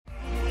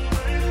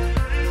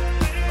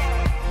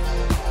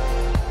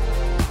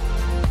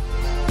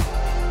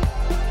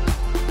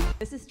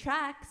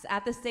acts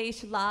at the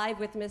Staysh live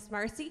with Miss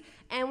Marcie,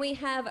 and we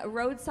have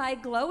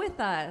Roadside Glow with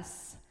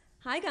us.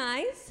 Hi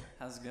guys.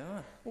 How's it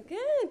going?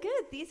 Good,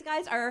 good. These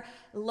guys are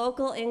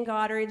local in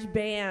Goderich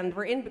band.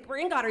 We're in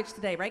Goderich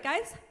today, right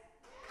guys?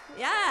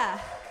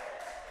 Yeah.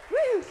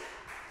 Woo.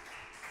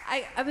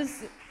 I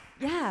was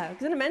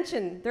gonna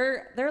mention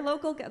they're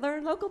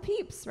local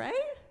peeps, right?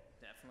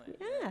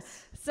 Definitely. Yeah.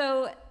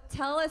 So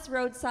tell us,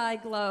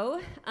 Roadside Glow,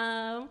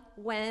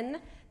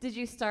 when did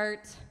you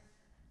start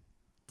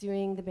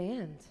doing the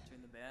band?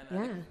 Doing the band?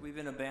 Yeah. I think we've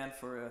been a band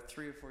for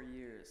 3 or 4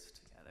 years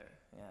together.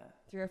 Yeah.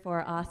 3 or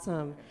 4,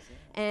 awesome.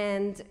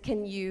 And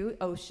can you,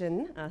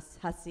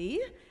 Hussey,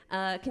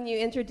 can you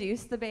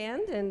introduce the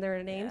band and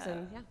their names? Yeah.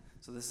 And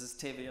So this is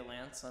Tavia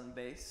Lance on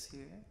bass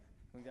here.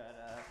 We got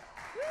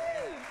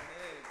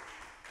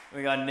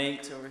we got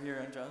Nate over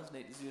here on drums.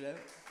 Nate, you out.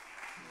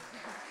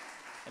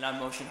 And I'm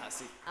Motion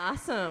Hussey.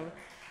 Awesome.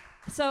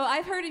 So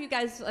I've heard of you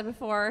guys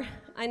before.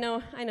 I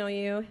know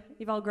you.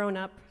 You've all grown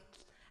up.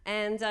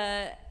 And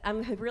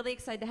I'm really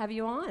excited to have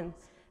you on.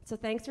 So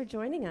thanks for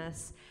joining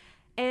us.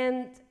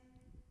 And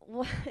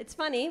it's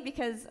funny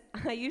because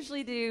I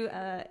usually do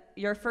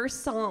your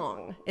first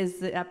song is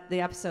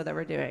the episode that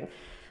we're doing.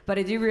 But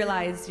I do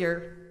realize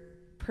you're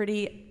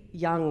pretty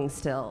young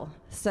still.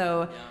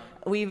 So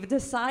we've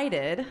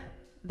decided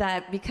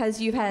that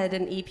because you've had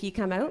an EP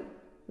come out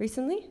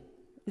recently.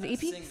 Is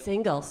it EP?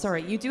 Single.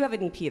 Sorry, you do have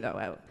an EP though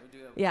out. We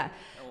do have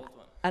an old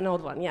one. An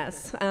old one,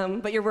 yes.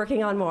 But you're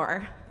working on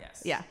more.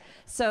 Yes. Yeah.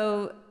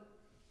 So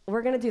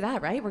we're gonna do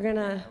that, right? We're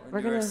gonna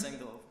do a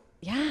single.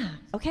 Yeah.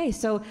 Okay.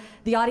 So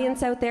the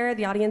audience out there,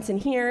 the audience in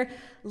here,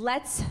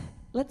 let's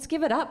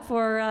give it up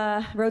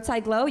for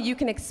Roadside Glow. You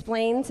can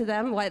explain to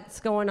them what's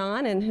going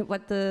on and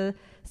what the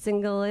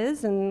single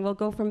is, and we'll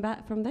go from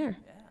there.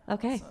 Yeah.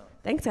 Okay. Awesome.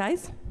 Thanks,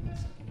 guys.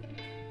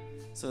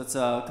 So it's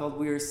called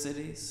We Are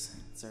Cities.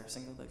 It's our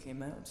single that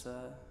came out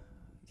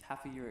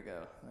half a year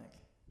ago, I think.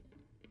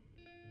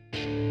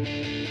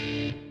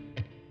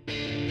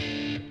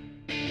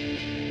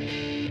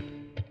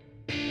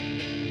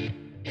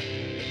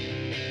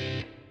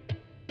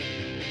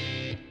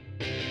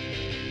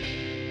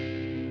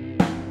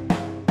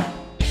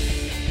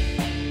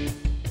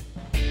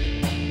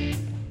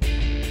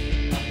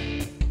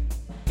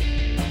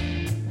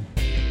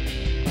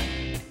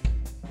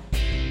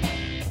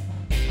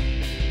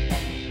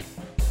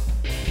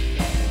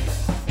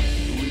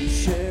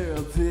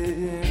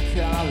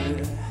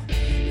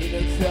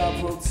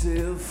 Couple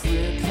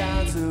different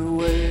kinds of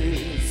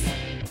ways.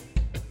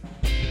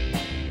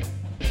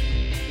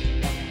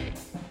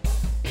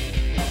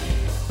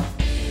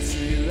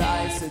 Street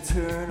lights that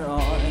turn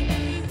on,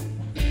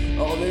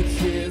 all the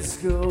kids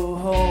go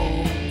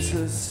home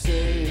to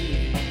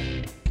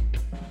stay.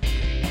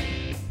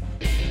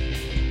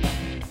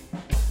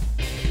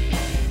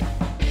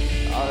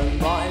 Our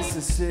minds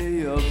to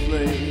stay up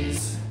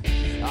late,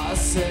 our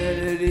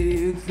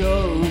sanity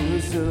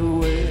goes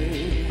away.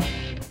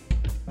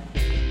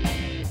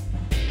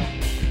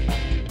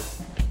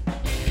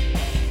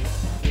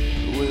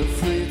 We're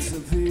free to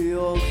be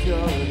all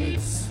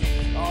colors.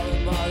 All the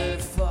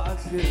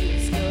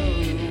motherfuckers go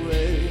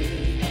away.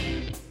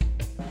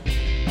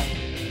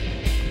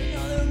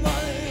 All the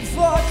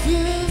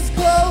motherfuckers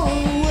go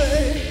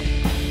away.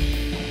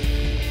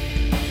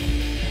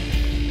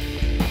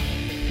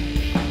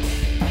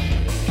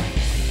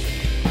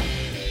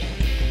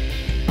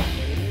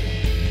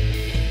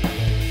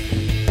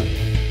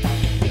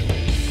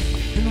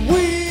 And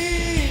we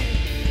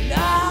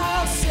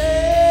now say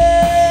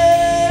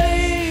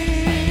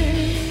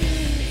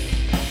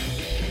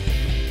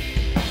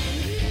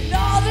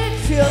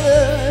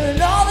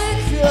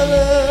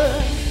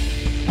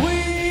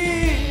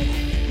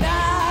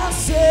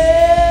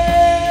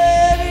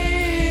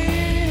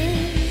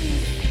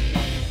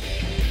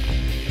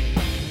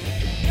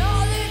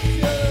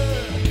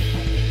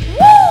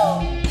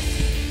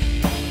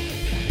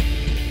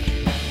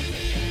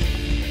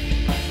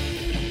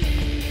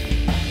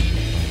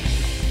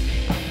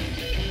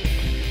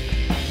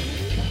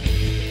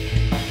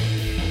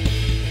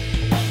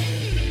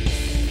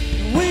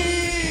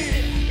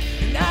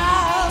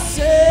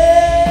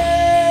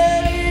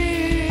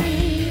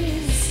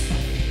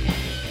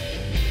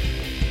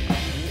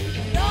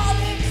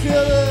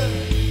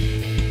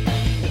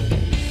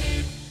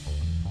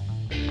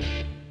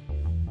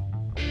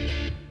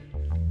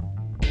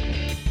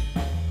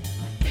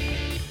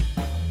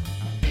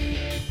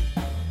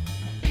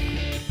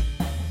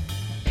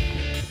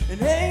and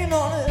hanging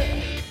on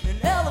it, an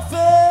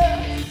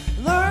elephant.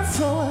 Learn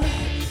from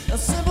it, a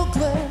simple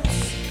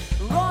glance.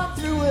 Run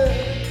through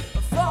it,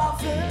 a far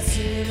fence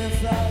in a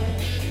fire.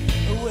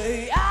 A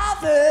way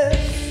out there.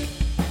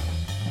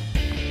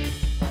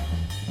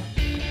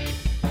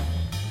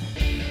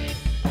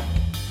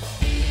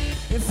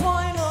 And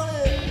flying on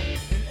it,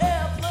 an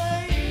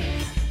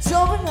airplane.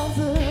 Jumping off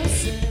the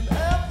same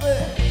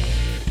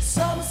airplane.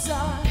 Summer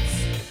signs,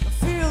 I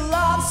feel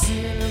lost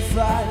in a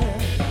fire.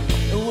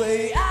 A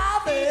way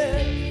out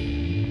there.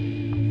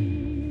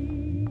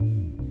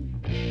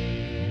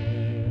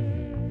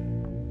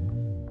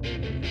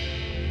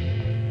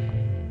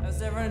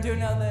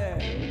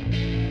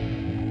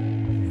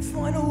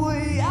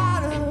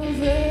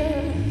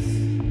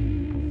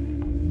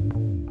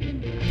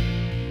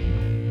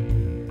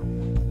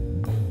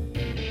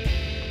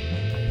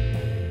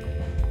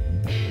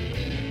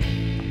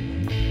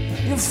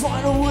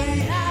 find a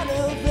way out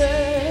of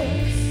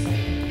this.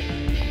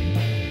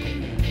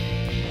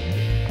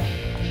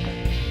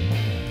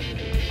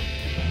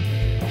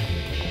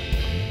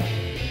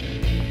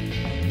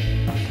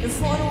 And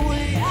find a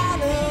way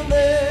out of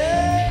this.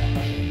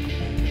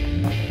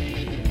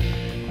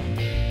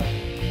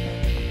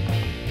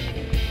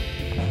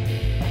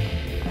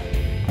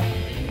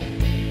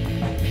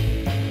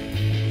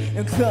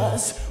 And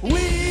 'cause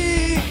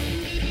we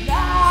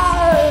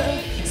are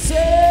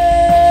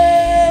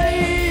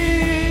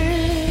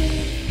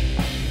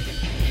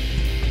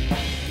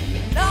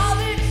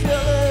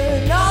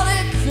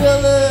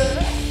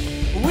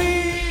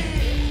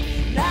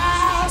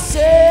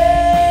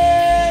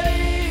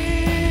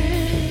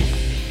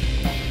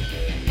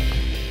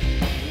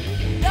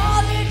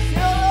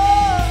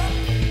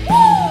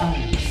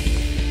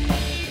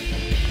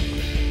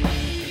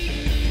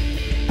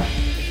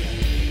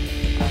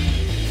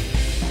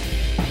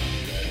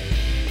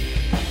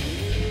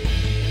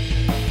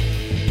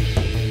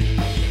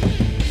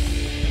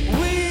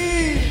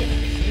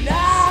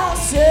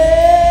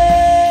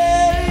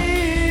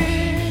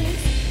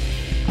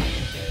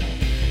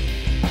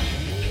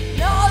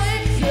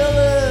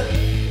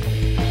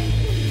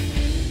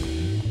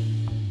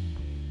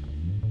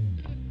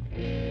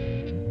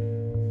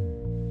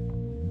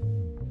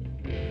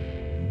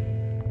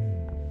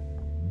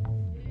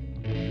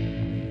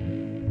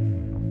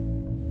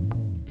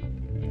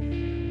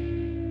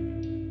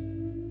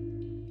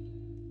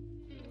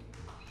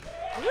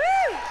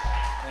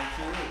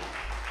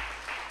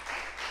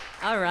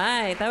All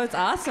right, that was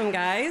awesome,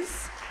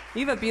 guys.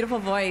 You have a beautiful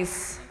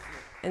voice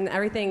and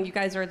everything. You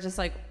guys are just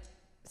like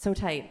so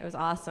tight. It was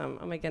awesome.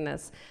 Oh my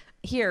goodness.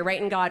 Here, right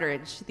in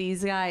Goderich,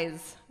 these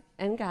guys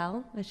and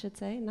gal, I should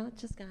say, not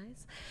just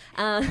guys.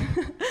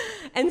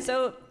 And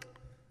so,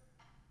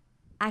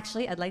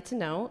 actually, I'd like to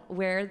know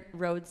where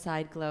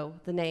Roadside Glow,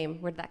 the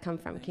name, where did that come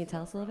from? Can you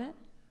tell us a little bit?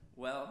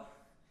 Well,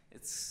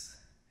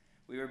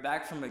 we're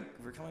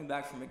coming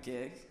back from a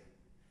gig,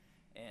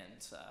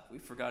 and we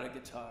forgot a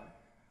guitar.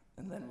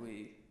 And then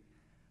we're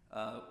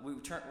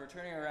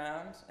turning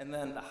around, and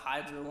then the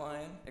hydro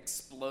line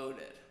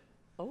exploded.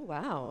 Oh,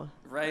 wow.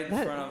 Right in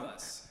front of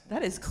us.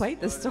 That is quite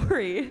the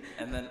story.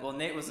 And then, well,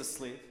 Nate was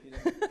asleep.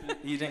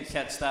 He didn't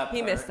catch that part.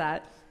 He missed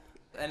that.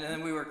 And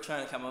then we were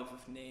trying to come up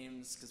with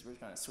names, because we were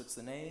trying to switch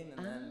the name,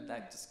 and then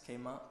that just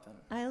came up. And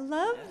I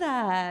love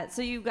that.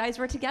 So you guys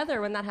were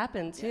together when that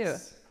happened, too.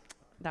 Yes.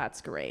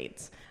 That's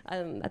great.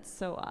 That's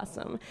so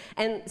awesome.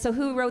 And so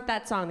who wrote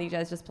that song that you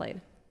guys just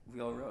played? We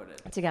all wrote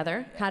it.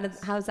 Together?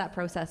 Yes. How's that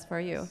process for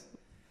you?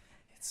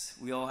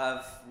 We all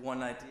have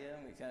one idea,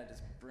 and we kind of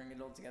just bring it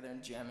all together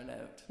and jam it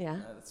out. Yeah.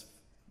 That's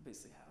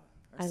basically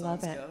how our I love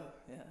songs it. go.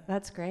 Yeah.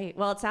 That's great.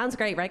 Well, it sounds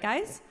great, right,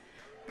 guys?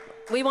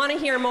 We want to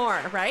hear more,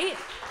 right?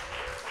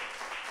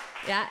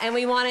 Yeah, and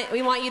we want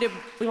you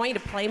to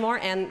play more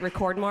and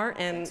record more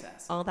and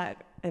Fantastic. all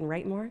that and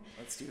write more.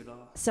 Let's do it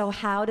all. So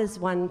how does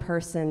one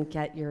person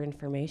get your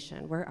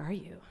information? Where are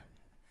you?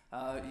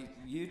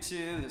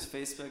 YouTube, there's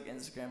Facebook,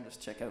 Instagram. Just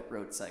check out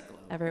Roadside Glow.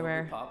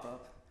 Everywhere. It'll pop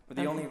up. We're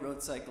the only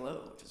Roadside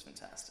Glow, which is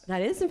fantastic.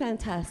 That is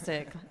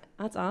fantastic.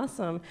 That's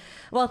awesome.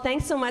 Well,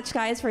 thanks so much,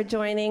 guys, for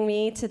joining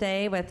me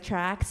today with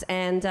tracks.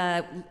 And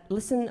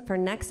listen for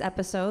next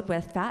episode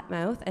with Fat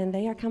Mouth, and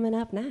they are coming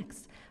up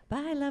next.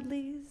 Bye,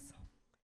 lovelies.